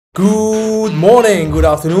Good morning, good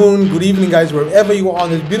afternoon, good evening guys, wherever you are on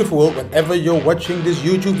this beautiful world, whenever you're watching this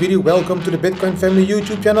YouTube video. Welcome to the Bitcoin Family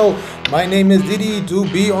YouTube channel. My name is Didi, to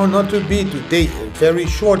be or not to be. Today a very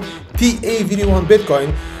short TA video on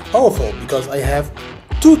Bitcoin. Powerful because I have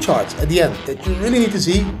two charts at the end that you really need to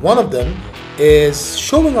see. One of them is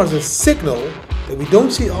showing us a signal that we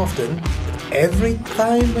don't see often. Every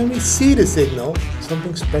time when we see the signal,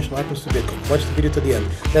 something special happens to Bitcoin. Watch the video to the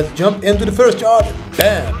end. Let's jump into the first chart.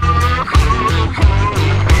 Bam!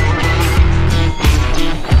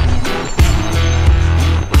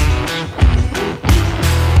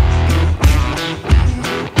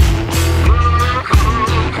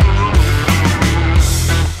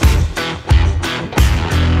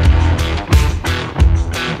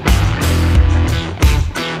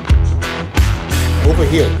 Over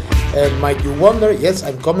here. And might you wonder, yes,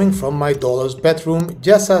 I'm coming from my daughter's bedroom,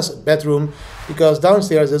 Jessa's bedroom, because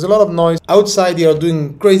downstairs there's a lot of noise. Outside they are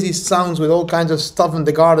doing crazy sounds with all kinds of stuff in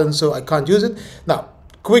the garden, so I can't use it. Now,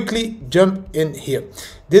 quickly jump in here.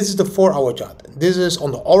 This is the 4-hour chart. This is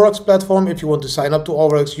on the Aurochs platform. If you want to sign up to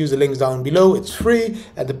Aurochs, use the links down below. It's free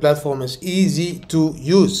and the platform is easy to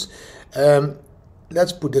use.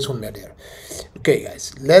 Let's put this one there. Okay,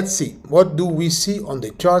 guys, let's see. What do we see on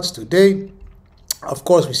the charts today? Of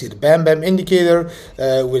course, we see the Bam Bam indicator,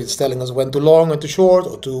 which is telling us when to long and to short,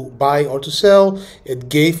 or to buy or to sell. It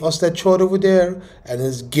gave us that short over there, and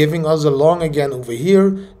it's giving us a long again over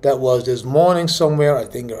here. That was this morning somewhere, I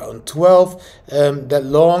think around 12. That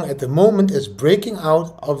long at the moment is breaking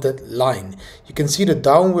out of that line. You can see the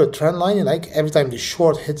downward trend line, like every time the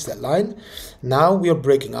short hits that line. Now we are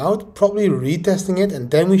breaking out, probably retesting it,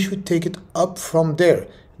 and then we should take it up from there.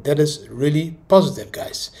 That is really positive,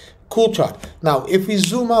 guys. Cool chart. Now, if we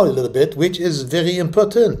zoom out a little bit, which is very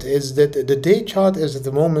important, is that the day chart is at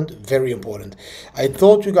the moment very important. I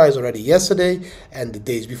told you guys already yesterday and the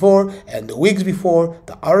days before and the weeks before,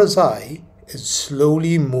 the RSI is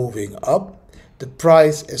slowly moving up. The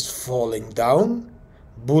price is falling down.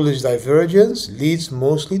 Bullish divergence leads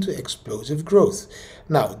mostly to explosive growth.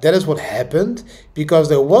 Now, that is what happened because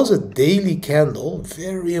there was a daily candle,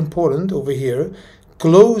 very important over here,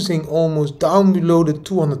 closing almost down below the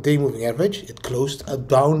 200-day moving average. It closed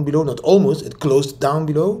down below, not almost, it closed down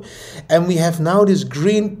below. And we have now this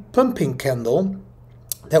green pumping candle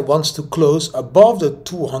that wants to close above the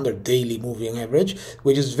 200 daily moving average,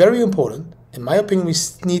 which is very important. In my opinion, we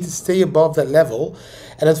need to stay above that level.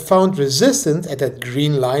 And it found resistance at that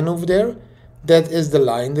green line over there. That is the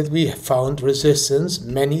line that we found resistance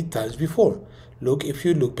many times before. Look, if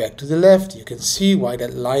you look back to the left, you can see why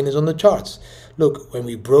that line is on the charts. Look, when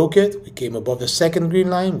we broke it, we came above the second green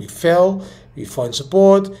line, we fell, we found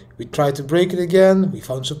support, we tried to break it again, we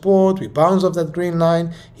found support, we bounced off that green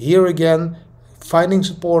line, here again, finding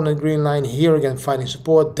support on the green line, here again finding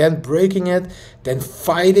support, then breaking it, then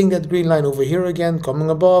fighting that green line over here again, coming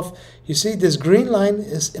above. You see, this green line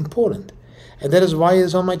is important. And that is why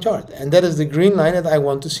it's on my chart. And that is the green line that I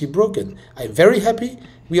want to see broken. I'm very happy.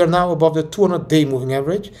 We are now above the 200-day moving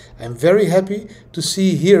average. I'm very happy to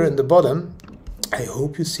see here in the bottom, I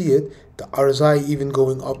hope you see it, the RSI even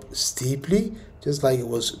going up steeply, just like it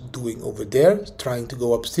was doing over there, trying to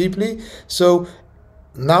go up steeply. So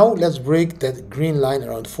now let's break that green line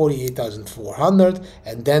around 48,400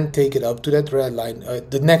 and then take it up to that red line,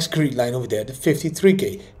 the next green line over there, the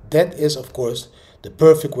 53K. That is, of course, the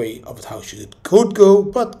perfect way of how it could go,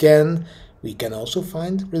 but again, we can also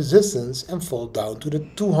find resistance and fall down to the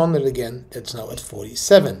 200 again. It's now at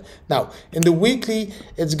 47. Now, in the weekly,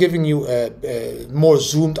 it's giving you a more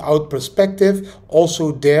zoomed out perspective.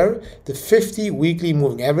 Also there, the 50 weekly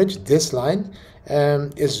moving average, this line,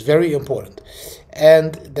 is very important.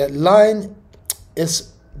 And that line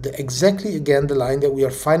is exactly again the line that we are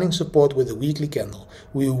finding support with the weekly candle.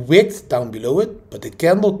 We wicked down below it, but the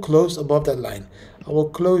candle closed above that line. I will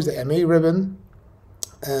close the EMA ribbon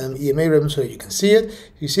so you can see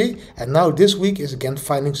it, you see, and now this week is again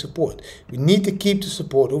finding support. We need to keep the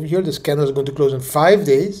support over here. This candle is going to close in 5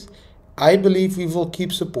 days. I believe we will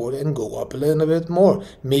keep support and go up a little bit more,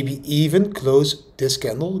 maybe even close this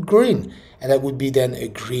candle green, and that would be then a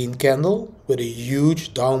green candle with a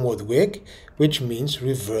huge downward wick, which means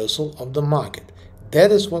reversal of the market.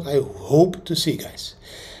 That is what I hope to see, guys.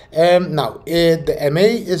 Now, the MA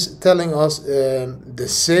is telling us the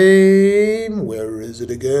same. Where is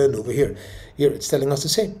it again? Over here. Here it's telling us the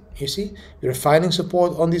same. You see, we're finding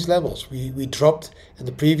support on these levels. We dropped in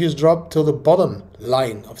the previous drop till the bottom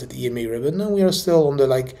line of the EMA ribbon, and we are still on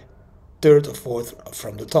the third or fourth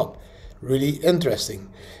from the top. Really interesting.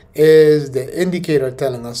 Is the indicator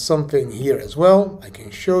telling us something here as well? I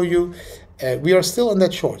can show you. We are still on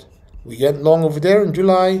that short. We went long over there in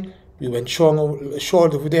July. We went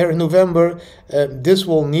short over there in November. This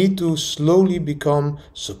will need to slowly become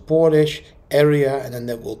supportish area, and then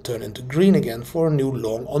that will turn into green again for a new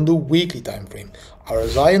long on the weekly time frame.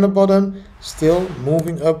 RSI on the bottom, still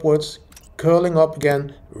moving upwards, curling up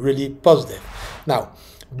again, really positive. Now,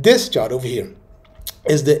 this chart over here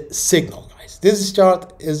is the signal, guys. This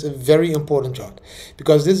chart is a very important chart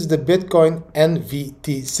because this is the Bitcoin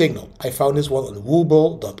NVT signal. I found this one on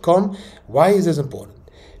wooball.com. Why is this important?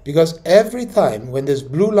 Because every time when this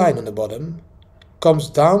blue line on the bottom comes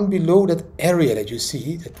down below that area that you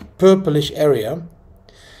see, that purplish area,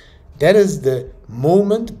 that is the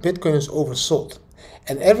moment Bitcoin is oversold.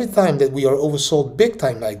 And every time that we are oversold big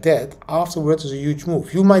time like that, afterwards is a huge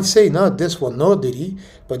move. You might say, no, this one, no, Didi.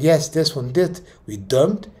 But yes, this one did. We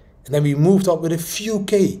dumped, and then we moved up with a few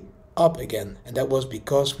K up again. And that was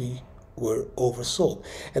because we were oversold.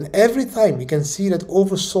 And every time we can see that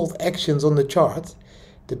oversold actions on the chart,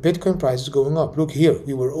 the Bitcoin price is going up. Look here,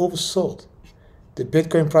 we were oversold. The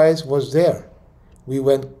Bitcoin price was there. We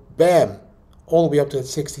went bam, all the way up to that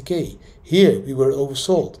 60K. Here, we were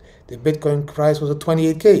oversold. The Bitcoin price was at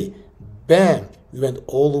 28K. Bam, we went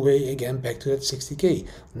all the way again back to that 60K.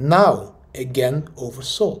 Now, again,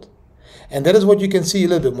 oversold. And that is what you can see a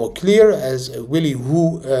little bit more clear as Willie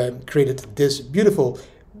Wu created this beautiful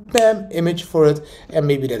bam image for it, and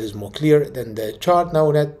maybe that is more clear than the chart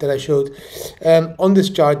now that I showed. On this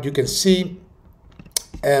chart you can see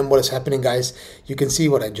what is happening, guys. You can see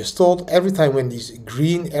what I just told. Every time when these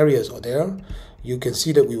green areas are there, you can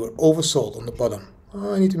see that we were oversold on the bottom.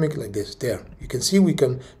 Oh, I need to make it like this. There, you can see we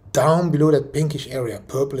come down below that pinkish area,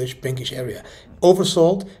 purplish pinkish area,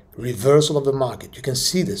 oversold, reversal of the market. You can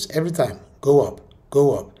see this every time. Go up,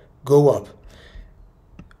 go up, go up,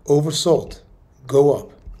 oversold, go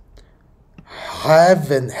up,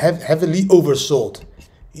 heavily oversold.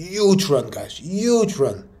 Huge run, guys, huge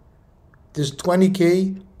run. This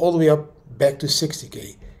 20K all the way up back to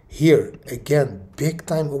 60K. Here again, big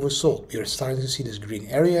time oversold. We are starting to see this green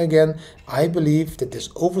area again. I believe that this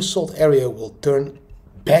oversold area will turn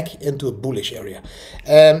back into a bullish area.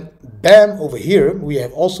 Bam, over here we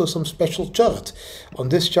have also some special chart. On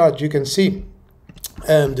this chart you can see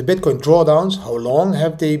the Bitcoin drawdowns. How long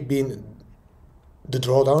have they been the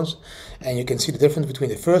drawdowns? And you can see the difference between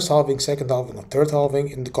the first halving, second halving, and third halving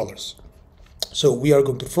in the colors. So we are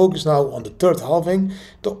going to focus now on the third halving,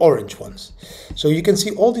 the orange ones. So you can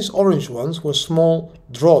see all these orange ones were small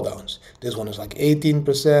drawdowns. This one is like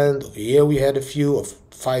 18%. Over here we had a few of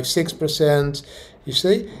 5-6%. You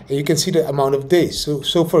see, and you can see the amount of days.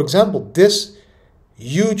 So for example, this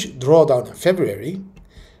huge drawdown in February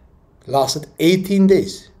lasted 18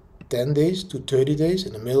 days, 10 days to 30 days.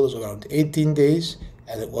 In the middle is around 18 days,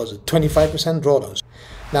 and it was a 25% drawdown.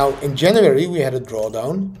 Now in January we had a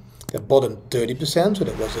drawdown that bottomed 30%, so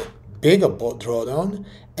that was a bigger drawdown,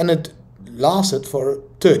 and it lasted for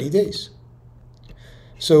 30 days.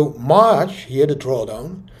 So March, here the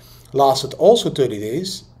drawdown, lasted also 30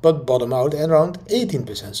 days, but bottomed out at around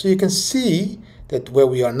 18%. So you can see that where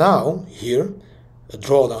we are now, here, a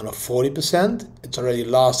drawdown of 40%, it's already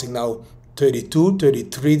lasting now 32,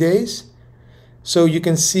 33 days. So you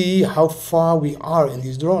can see how far we are in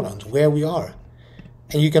these drawdowns, where we are.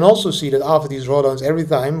 And you can also see that after these drawdowns, every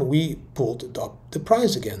time we pulled up the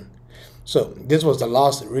price again. So this was the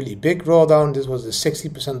last really big drawdown. This was the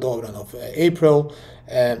 60% drawdown of April.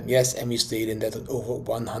 Yes, and we stayed in that over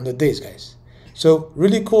 100 days, guys. So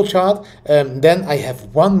really cool chart. Then I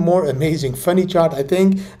have one more amazing funny chart, I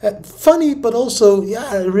think. Funny, but also,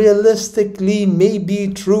 yeah, realistically, maybe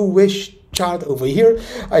true-ish chart over here.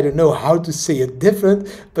 I don't know how to say it different,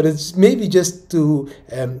 but it's maybe just to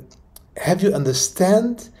have you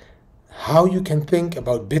understand how you can think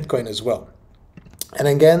about Bitcoin as well. And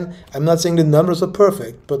again, I'm not saying the numbers are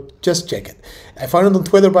perfect, but just check it. I found it on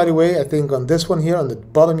Twitter, by the way. I think on this one here, on the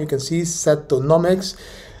bottom, you can see Satonomics,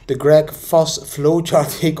 the Greg Foss flow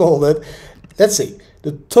chart, they call it. Let's see,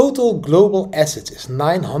 the total global assets is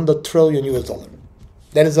 900 trillion US dollar.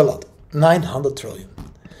 That is a lot, 900 trillion.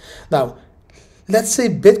 Now, let's say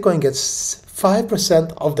Bitcoin gets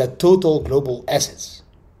 5% of that total global assets.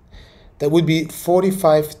 That would be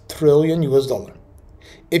 45 trillion US dollar.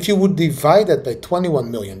 If you would divide that by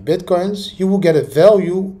 21 million Bitcoins, you will get a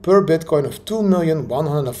value per Bitcoin of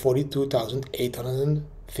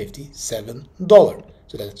 $2,142,857.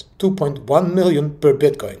 So that's 2.1 million per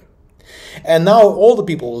Bitcoin. And now all the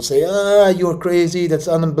people will say, you're crazy, that's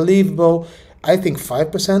unbelievable. I think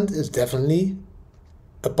 5% is definitely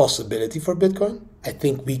a possibility for Bitcoin. I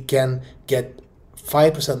think we can get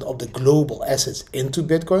 5% of the global assets into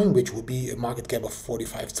Bitcoin, which would be a market cap of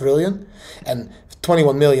 45 trillion, and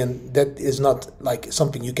 21 million, that is not like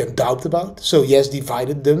something you can doubt about. So yes,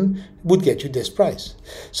 divided them would get you this price.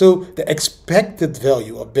 So the expected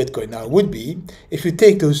value of Bitcoin now would be, if you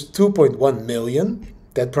take those 2.1 million,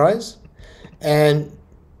 that price, and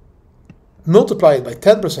multiply it by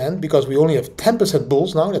 10%, because we only have 10%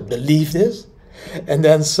 bulls now that believe this, and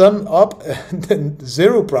then sum up the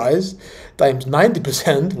zero price times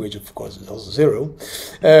 90%, which of course is also zero,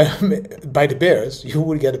 by the bears, you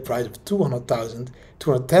would get a price of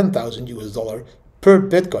 210,000 US dollar per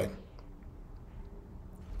Bitcoin.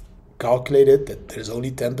 Calculated that there's only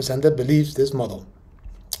 10% that believes this model.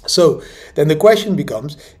 So then the question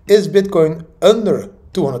becomes, is Bitcoin under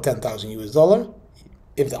 210,000 US dollar?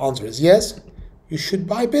 If the answer is yes, you should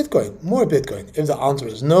buy Bitcoin, more Bitcoin. If the answer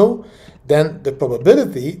is no, then the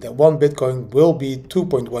probability that one Bitcoin will be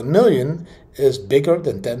 2.1 million is bigger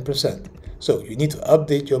than 10%. So you need to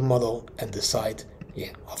update your model and decide,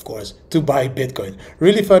 yeah, of course, to buy Bitcoin.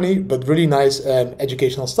 Really funny, but really nice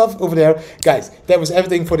educational stuff over there. Guys, that was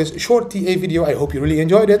everything for this short TA video. I hope you really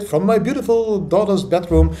enjoyed it from my beautiful daughter's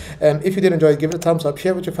bedroom. If you did enjoy it, give it a thumbs up,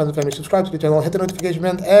 share with your friends and family, subscribe to the channel, hit the notification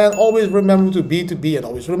bell, and always remember to be, and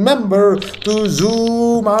always remember to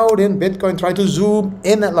zoom out in Bitcoin. Try to zoom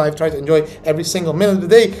in at life. Try to enjoy every single minute of the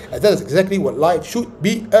day, as that is exactly what life should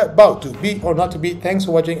be about, to be or not to be. Thanks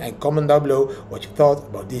for watching, and comment down below what you thought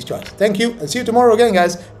about these charts. Thank you, and see you tomorrow again,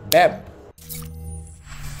 guys. Bam.